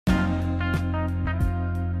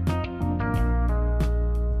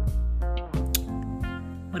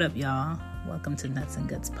What up, y'all? Welcome to Nuts and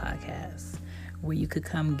Guts Podcast, where you could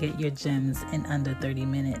come get your gems in under 30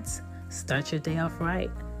 minutes. Start your day off right,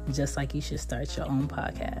 just like you should start your own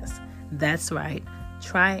podcast. That's right.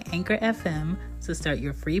 Try Anchor FM to start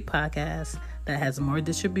your free podcast that has more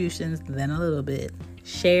distributions than a little bit.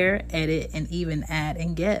 Share, edit, and even add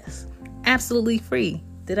and guess. Absolutely free.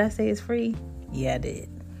 Did I say it's free? Yeah, I did.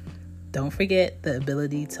 Don't forget the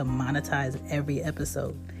ability to monetize every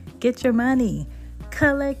episode. Get your money.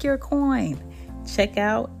 Collect your coin. Check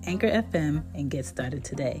out Anchor FM and get started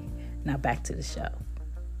today. Now back to the show.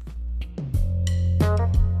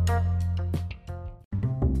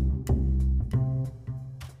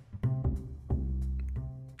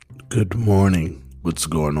 Good morning. What's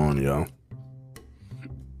going on, y'all?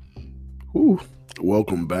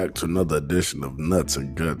 Welcome back to another edition of Nuts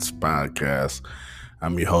and Guts Podcast.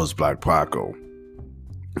 I'm your host, Black Paco.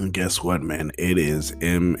 And guess what, man? It is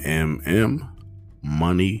MMM,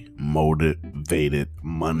 Money Motivated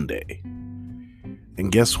Monday.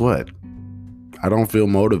 And guess what? I don't feel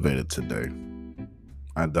motivated today.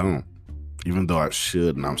 I don't. Even though I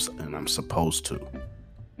should and I'm supposed to.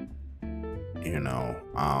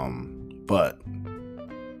 But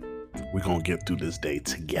we're going to get through this day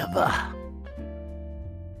together.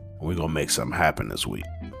 We're going to make something happen this week.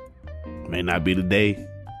 May not be today,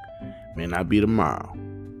 may not be tomorrow,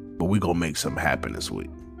 but we're going to make something happen this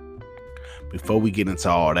week. Before we get into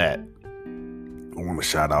all that, I want to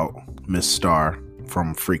shout out Miss Star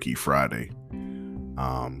from Freaky Friday.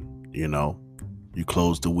 You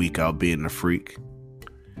close the week out being a freak.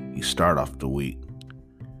 You start off the week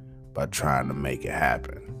by trying to make it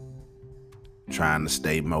happen. Trying to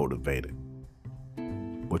stay motivated.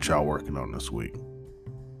 What y'all working on this week?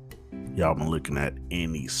 Y'all been looking at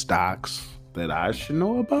any stocks that I should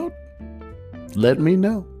know about? Let me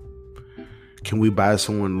know. Can we buy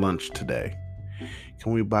someone lunch today?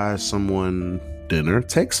 Can we buy someone dinner?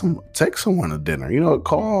 Take someone to dinner.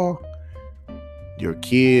 Call your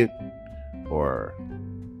kid or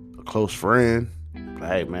a close friend.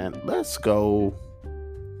 Hey, man, let's go.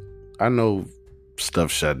 I know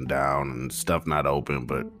stuff shutting down and stuff not open,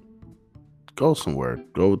 but go somewhere.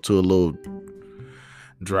 Go to a little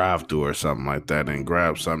drive-thru or something like that and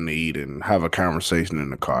grab something to eat and have a conversation in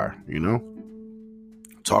the car,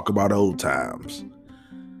 Talk about old times.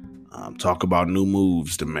 Talk about new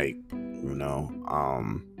moves to make, you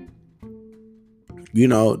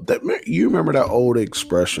remember that old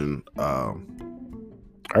expression? I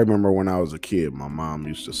remember when I was a kid, my mom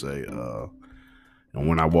used to say, and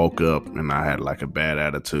when I woke up and I had like a bad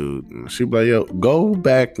attitude, she'd be like, yo, go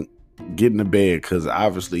back, get in the bed, because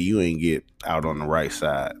obviously you ain't get out on the right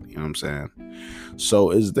side. You know what I'm saying?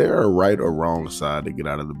 So is there a right or wrong side to get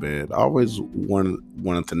out of the bed? I always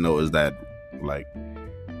wanted to know, is that like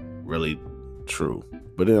really true?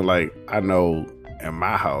 But then I know in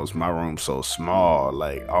my house, my room's so small,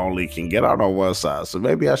 I only can get out on one side. So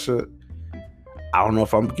maybe I should, I don't know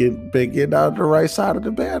if I'm getting out of the right side of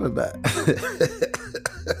the bed or not.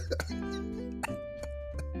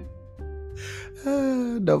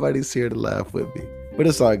 Nobody's here to laugh with me, but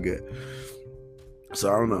it's all good. So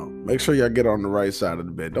I don't know. Make sure y'all get on the right side of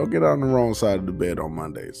the bed. Don't get on the wrong side of the bed on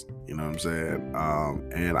Mondays. You know what I'm saying?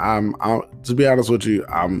 And I'm to be honest with you,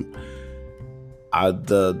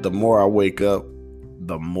 the more I wake up,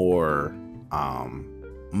 the more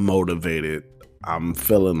motivated I'm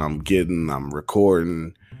feeling. I'm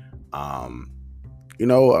recording. A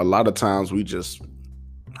lot of times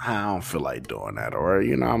I don't feel like doing that, or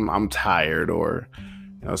I'm tired, or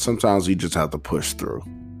sometimes you just have to push through.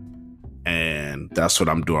 And that's what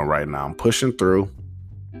I'm doing right now. I'm pushing through.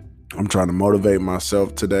 I'm trying to motivate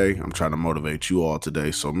myself today. I'm trying to motivate you all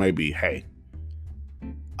today. So maybe, hey,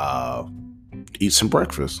 eat some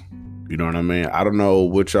breakfast. You know what I mean? I don't know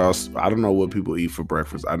what people eat for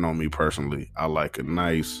breakfast. I know me personally, I like a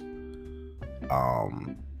nice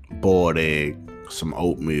boiled egg, some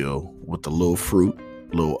oatmeal with a little fruit,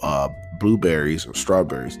 little blueberries or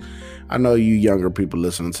strawberries. I know you younger people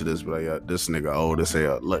listening to this, but this nigga old as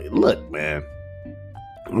hell. Look, man,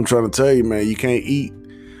 I'm trying to tell you, man, you can't eat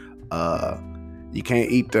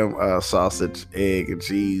them sausage, egg, and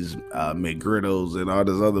cheese, McGriddles, and all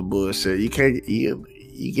this other bullshit. You can't eat.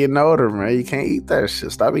 You getting older, man. You can't eat that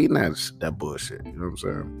shit. Stop eating that bullshit. You know what I'm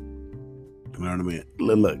saying? You know what I mean?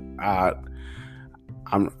 Look, I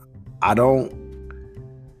don't.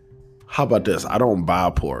 How about this? I don't buy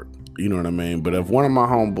pork. You know what I mean? But if one of my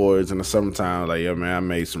homeboys in the summertime, man, I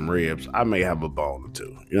made some ribs, I may have a bone or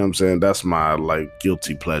two. You know what I'm saying? That's my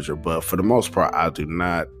guilty pleasure. But for the most part, I do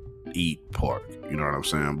not eat pork. You know what I'm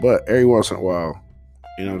saying? But every once in a while,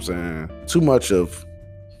 you know what I'm saying? Too much of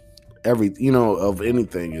of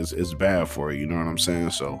anything is bad for you. You know what I'm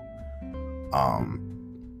saying? So,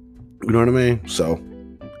 you know what I mean? So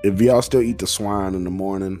if y'all still eat the swine in the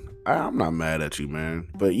morning, I'm not mad at you, man,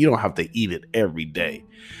 but you don't have to eat it every day.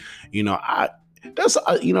 That's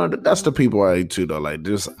the people I eat too, though. Like,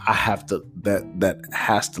 just I have to that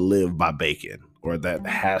has to live by bacon, or that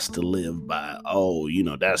has to live by,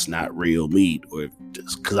 that's not real meat, or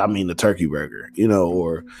just because I mean the turkey burger,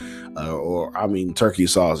 or I mean turkey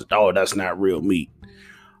sausage. Oh, that's not real meat.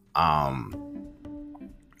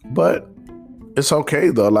 But it's okay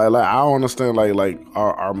though. Like I don't understand. Like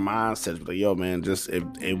our mindset. Like, yo, man, just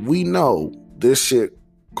if we know this shit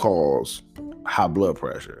cause high blood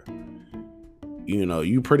pressure,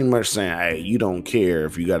 you pretty much saying, hey, you don't care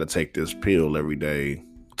if you got to take this pill every day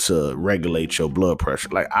to regulate your blood pressure.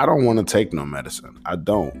 Like, I don't want to take no medicine. I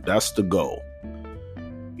don't. That's the goal.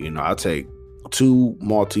 I take 2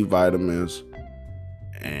 multivitamins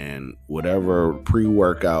and whatever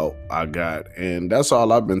pre-workout I got, and that's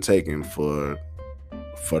all I've been taking for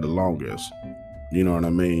the longest. You know what I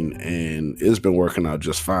mean? And it's been working out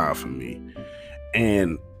just fine for me.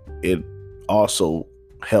 And it also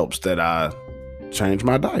helps that I change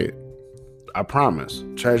my diet. I promise.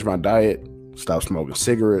 Change my diet, stop smoking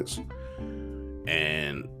cigarettes,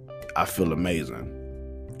 and I feel amazing.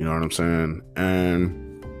 You know what I'm saying?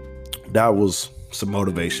 And that was some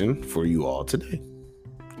motivation for you all today.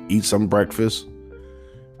 Eat some breakfast.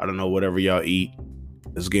 I don't know, whatever y'all eat.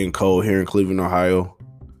 It's getting cold here in Cleveland, Ohio.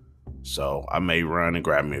 So I may run and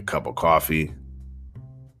grab me a cup of coffee.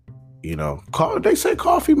 They say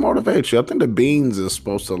coffee motivates you. I think the beans is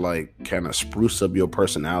supposed to like kind of spruce up your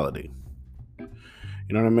personality. You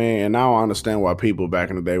know what I mean? And now I understand why people back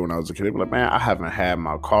in the day when I was a kid, they were like, man, I haven't had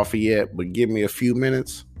my coffee yet, but give me a few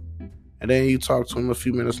minutes. And then you talk to them a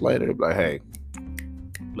few minutes later, they're like, hey,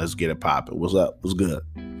 let's get it popping. What's up? What's good?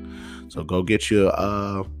 So go get you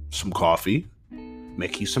some coffee,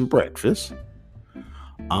 make you some breakfast.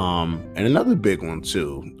 And another big one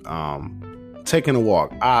too, taking a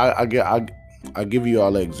walk. I give you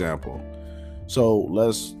all an example. So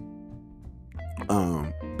let's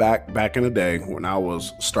back in the day when I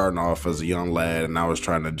was starting off as a young lad and I was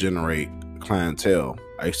trying to generate clientele,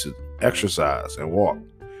 I used to exercise and walk,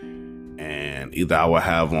 and either I would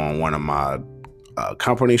have on one of my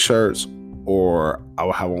company shirts, or I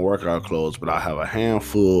would have on workout clothes, but I have a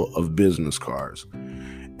handful of business cards.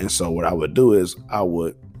 And so what I would do is I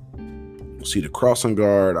would see the crossing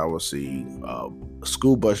guard, I would see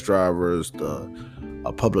school bus drivers, the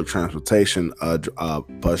public transportation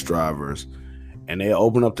bus drivers, and they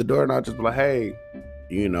open up the door, and I'd just be like, hey,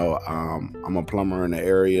 I'm a plumber in the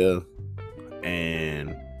area,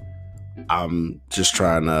 and I'm just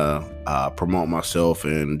trying to promote myself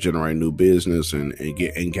and generate new business and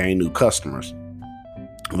gain new customers.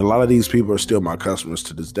 And a lot of these people are still my customers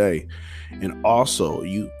to this day. And also,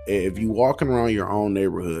 if you walking around your own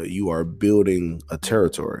neighborhood, you are building a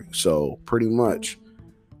territory. So pretty much,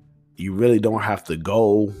 you really don't have to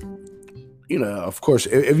go. Of course,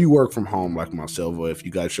 if you work from home like myself, or if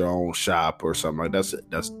you got your own shop or something like that,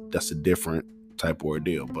 that's a different type of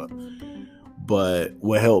ordeal. But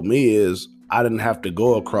what helped me is I didn't have to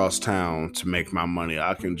go across town to make my money.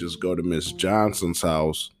 I can just go to Miss Johnson's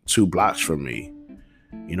house 2 blocks from me.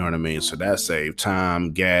 You know what I mean? So that saved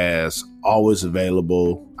time, gas, always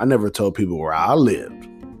available. I never told people where I lived,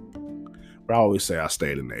 but I always say I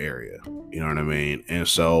stayed in the area. You know what I mean? And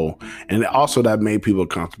also that made people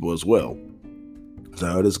comfortable as well.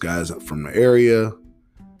 So this guy's from the area.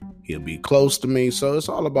 He'll be close to me. So it's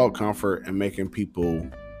all about comfort and making people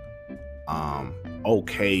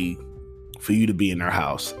okay for you to be in their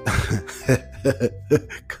house.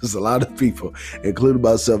 Because a lot of people, including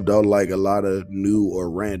myself, don't like a lot of new or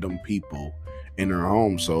random people in their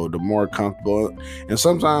home. So the more comfortable, and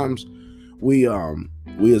sometimes we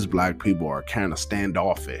as Black people are kind of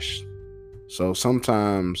standoffish. So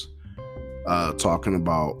sometimes talking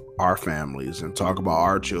about our families and talk about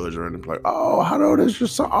our children and like, oh, how old is your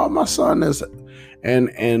son? Oh, my son is, and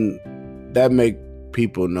that make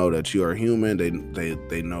people know that you are human.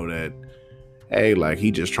 They know that, hey, like,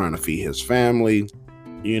 he just trying to feed his family,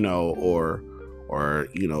 or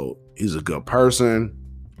he's a good person.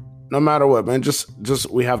 No matter what, man,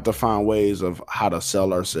 just we have to find ways of how to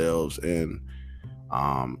sell ourselves, and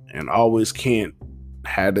always can't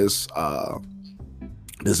have this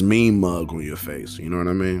mean mug on your face. You know what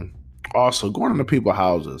I mean? Also, going into people's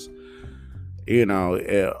houses,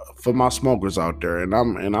 for my smokers out there, and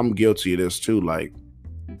I'm guilty of this too. Like,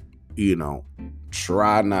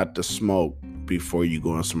 try not to smoke before you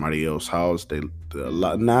go in somebody else's house.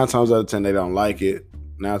 9 times out of 10 they don't like it.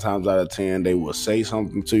 9 times out of 10, they will say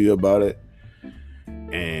something to you about it.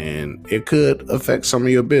 And it could affect some of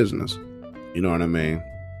your business. You know what I mean?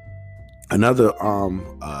 Another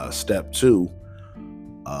step too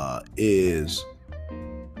is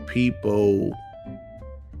people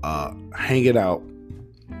hanging out.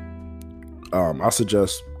 I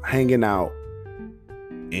suggest hanging out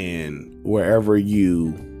in wherever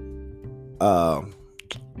you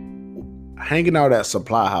hanging out at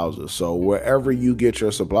supply houses. So wherever you get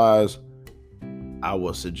your supplies, I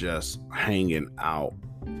would suggest hanging out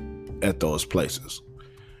at those places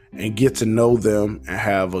and get to know them and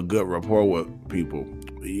have a good rapport with people.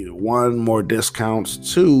 1, more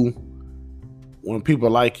discounts. 2, when people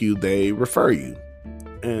like you, they refer you.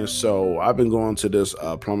 And so I've been going to this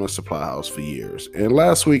plumbing supply house for years. And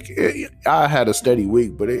last week, I had a steady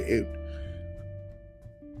week, but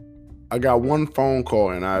I got 1 phone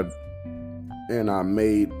call, and I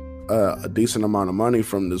made a decent amount of money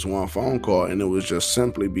from this 1 phone call, and it was just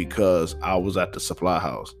simply because I was at the supply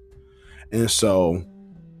house. And so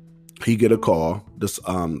he get a call, this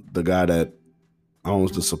the guy that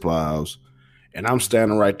owns the supply house, and I'm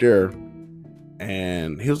standing right there,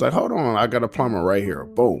 and he was like, hold on, I got a plumber right here.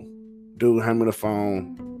 Boom. Dude hand me the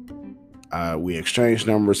phone. We exchanged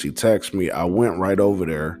numbers. He texted me. I went right over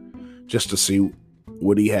there just to see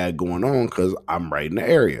what he had going on, because I'm right in the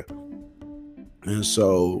area. And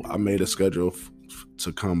so I made a schedule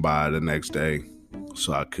to come by the next day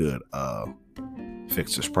so I could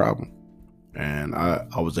fix this problem. And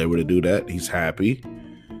I was able to do that. He's happy.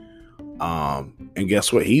 And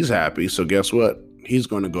guess what? He's happy. So guess what? He's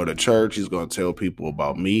going to go to church. He's going to tell people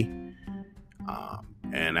about me.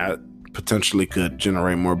 And that potentially could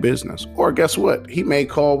generate more business. Or guess what? He may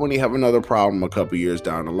call when he have another problem a couple years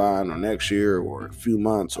down the line, or next year, or a few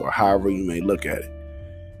months, or however you may look at it.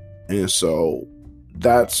 And so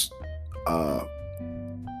that's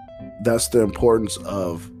the importance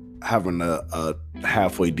of having a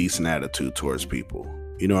halfway decent attitude towards people.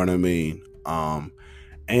 You know what I mean?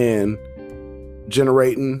 And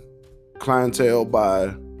generating clientele by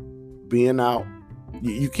being out.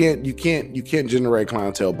 You can't generate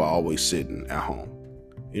clientele by always sitting at home.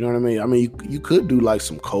 You know what I mean? I mean, you could do like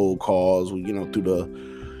some cold calls,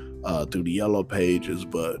 through the yellow pages,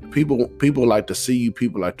 but people like to see you.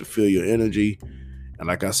 People like to feel your energy. And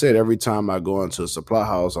like I said, every time I go into a supply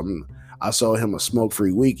house, I saw him a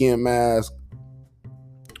smoke-free weekend mask.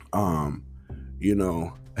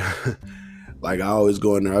 Like I always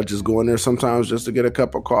go in there. I just go in there sometimes just to get a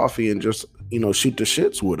cup of coffee and just, shoot the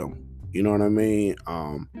shits with them. You know what I mean?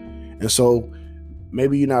 And so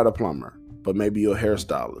maybe you're not a plumber, but maybe you're a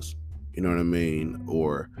hairstylist. You know what I mean?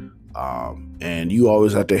 Or, and you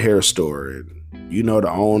always at the hair store, and the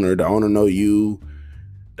owner know you,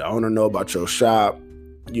 the owner know about your shop.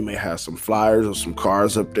 You may have some flyers or some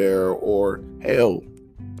cards up there, or hell,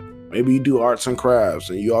 maybe you do arts and crafts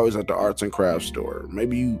and you always at the arts and crafts store.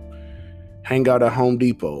 Maybe you hang out at Home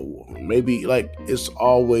Depot. Maybe it's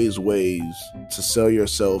always ways to sell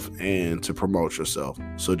yourself and to promote yourself.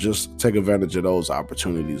 So just take advantage of those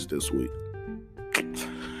opportunities this week.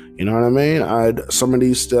 You know what I mean? Some of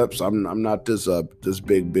these steps, I'm not this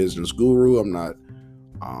big business guru. I'm not,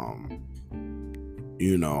 I'm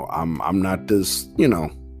not this,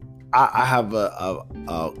 I have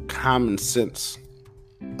a common sense,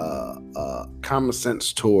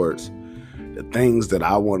 towards the things that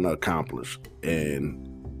I want to accomplish. And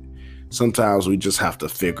sometimes we just have to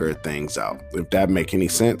figure things out. If that make any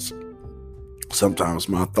sense, sometimes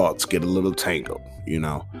my thoughts get a little tangled,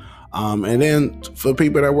 And then for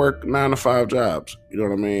people that work 9-to-5 jobs, you know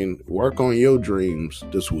what I mean? Work on your dreams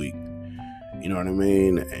this week. You know what I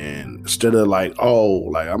mean? And instead of I'm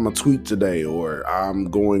going to tweet today, or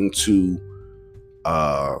I'm going to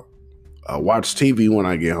watch TV when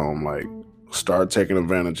I get home, start taking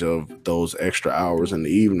advantage of those extra hours in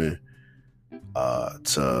the evening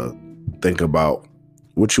to think about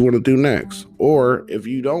what you want to do next. Or if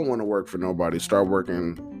you don't want to work for nobody, start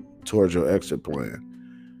working towards your exit plan.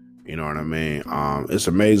 You know what I mean? It's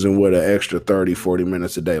amazing what an extra 30, 40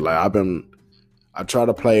 minutes a day. I try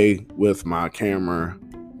to play with my camera,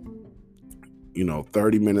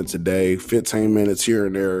 30 minutes a day, 15 minutes here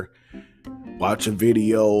and there, watch a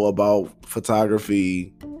video about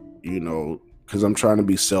photography, because I'm trying to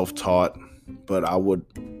be self-taught. But I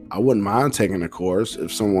wouldn't mind taking a course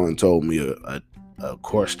if someone told me a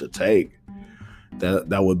course to take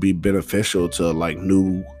that would be beneficial to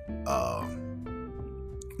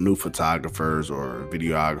new photographers or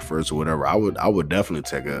videographers or whatever. I would definitely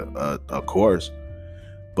take a course.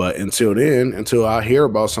 But until I hear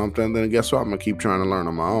about something, then guess what? I'm gonna keep trying to learn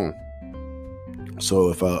on my own. So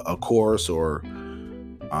if a course or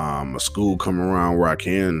a school come around where I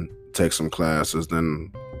can take some classes,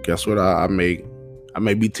 then guess what? I may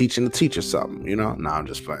be teaching the teacher something, you know? Nah, I'm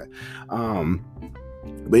just playing.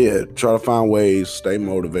 But yeah, try to find ways, stay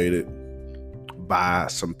motivated, buy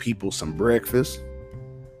some people some breakfast.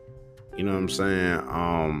 You know what I'm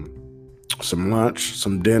saying? Some lunch,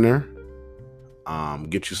 some dinner.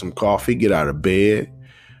 Get you some coffee, get out of bed.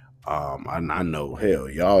 I know, hell,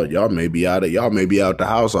 y'all may be out the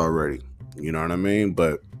house already. You know what I mean?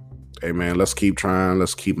 But hey, man, let's keep trying.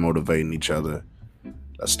 Let's keep motivating each other.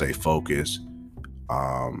 Let's stay focused.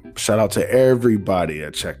 Shout out to everybody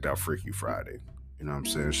that checked out Freaky Friday. You know what I'm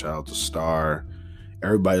saying? Shout out to Star.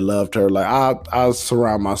 Everybody loved her. Like I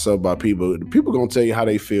surround myself by people. People gonna tell you how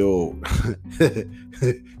they feel,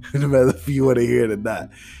 no matter if you want to hear it or not.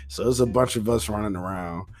 So there's a bunch of us running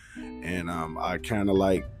around, and I kind of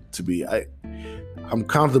like to be. I'm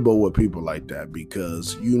comfortable with people like that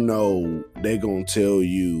because you know they gonna tell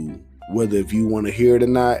you whether if you want to hear it or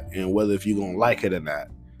not, and whether if you gonna like it or not.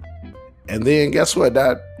 And then guess what?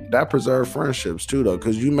 That preserves friendships too, though,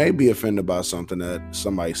 because you may be offended by something that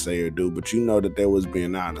somebody say or do, but you know that they was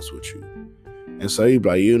being honest with you. And so you be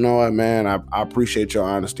like, you know what, man, I appreciate your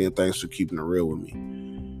honesty and thanks for keeping it real with me.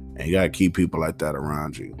 And you gotta keep people like that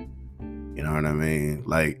around you. You know what I mean?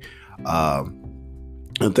 Like,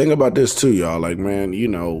 and think about this too, y'all. Like, man, you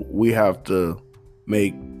know, we have to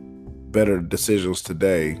make better decisions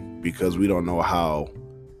today because we don't know how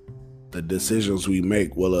the decisions we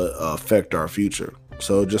make will affect our future.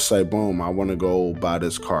 So just say, boom, I want to go buy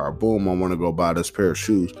this car. Boom, I want to go buy this pair of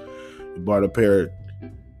shoes. You bought a pair of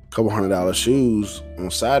couple $100 shoes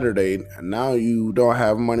on Saturday, and now you don't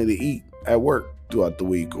have money to eat at work throughout the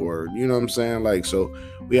week, or you know what I'm saying? Like, so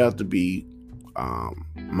we have to be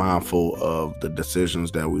mindful of the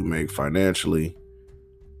decisions that we make financially,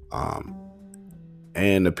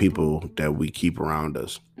 and the people that we keep around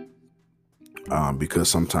us. Because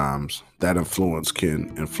sometimes that influence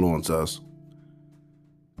can influence us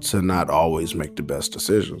to not always make the best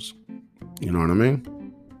decisions. You know what I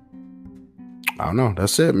mean? I don't know.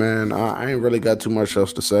 That's it, man. I ain't really got too much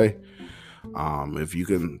else to say. If you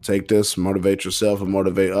can take this, motivate yourself and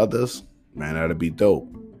motivate others, man, that'd be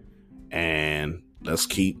dope. And let's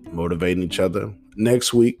keep motivating each other.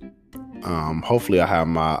 Next week, hopefully I have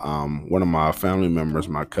my one of my family members,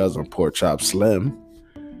 my cousin, Pork Chop Slim.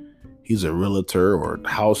 He's a realtor or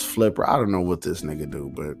house flipper. I don't know what this nigga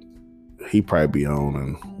do, but he probably be on,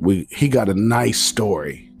 and he got a nice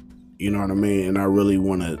story. You know what I mean? And I really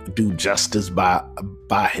want to do justice by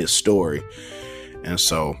his story. And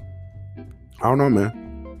so, I don't know,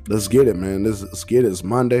 man. Let's get it, man. Let's get it. It's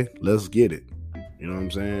Monday. Let's get it. You know what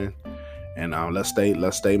I'm saying? And let's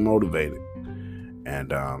stay motivated.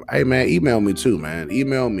 And hey, man, email me too, man.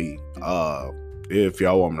 Email me. If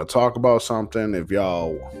y'all want me to talk about something, if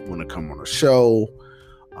y'all want to come on a show,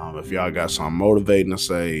 if y'all got something motivating to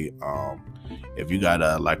say, if you got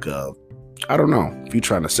I don't know, if you're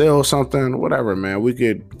trying to sell something, whatever, man, we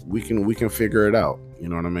can figure it out. You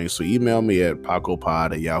know what I mean? So email me at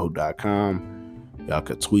pacopod@yahoo.com. Y'all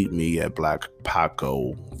could tweet me at Black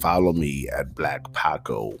Paco. Follow me at Black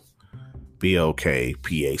Paco,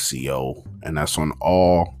 BOKPACO, and that's on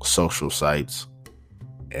all social sites.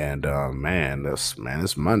 And man, it's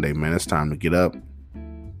Monday, man. It's time to get up.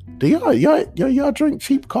 Do y'all drink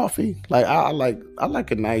cheap coffee? Like I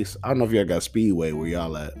like a nice. I don't know if y'all got Speedway where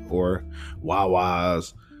y'all at, or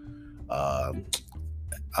Wawa's.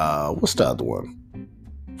 What's the other one?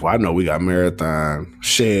 Well, I know we got Marathon,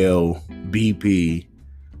 Shell, BP.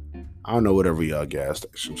 I don't know whatever y'all gas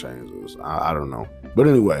station chains is. I don't know. But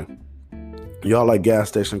anyway, y'all like gas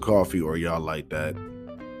station coffee, or y'all like that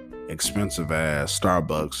expensive ass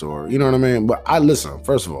Starbucks, or you know what I mean? But listen,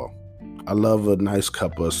 first of all, I love a nice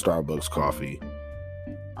cup of Starbucks coffee.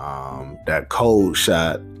 That cold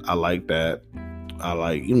shot, I like that. I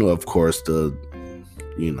like, of course, all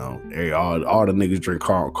the niggas drink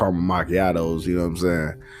caramel macchiatos, you know what I'm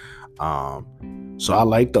saying? So I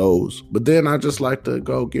like those. But then I just like to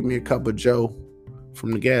go get me a cup of Joe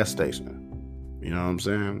from the gas station. You know what I'm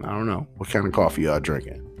saying? I don't know. What kind of coffee y'all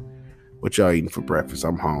drinking? What y'all eating for breakfast?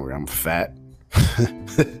 I'm hungry. I'm fat.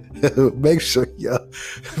 Make sure y'all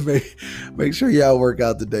work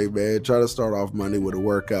out today, man. Try to start off Monday with a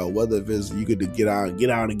workout. Whether if it's you could get out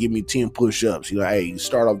and give me 10 push-ups. Hey,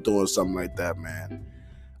 start off doing something like that, man.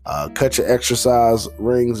 Cut your exercise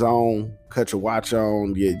rings on, cut your watch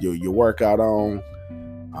on, your workout on.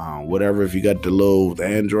 Whatever, if you got the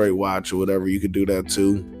Android watch or whatever, you could do that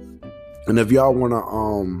too. And if y'all wanna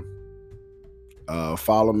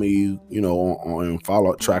follow me,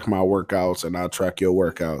 track my workouts, and I'll track your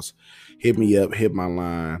workouts. Hit me up, hit my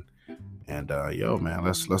line, and And yo, man,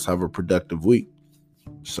 let's have a productive week.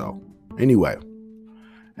 So anyway,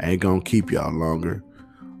 I ain't gonna keep y'all longer.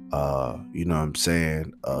 You know what I'm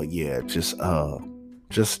saying? Yeah, just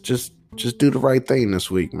do the right thing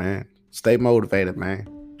this week, man. Stay motivated, man.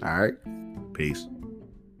 All right. Peace.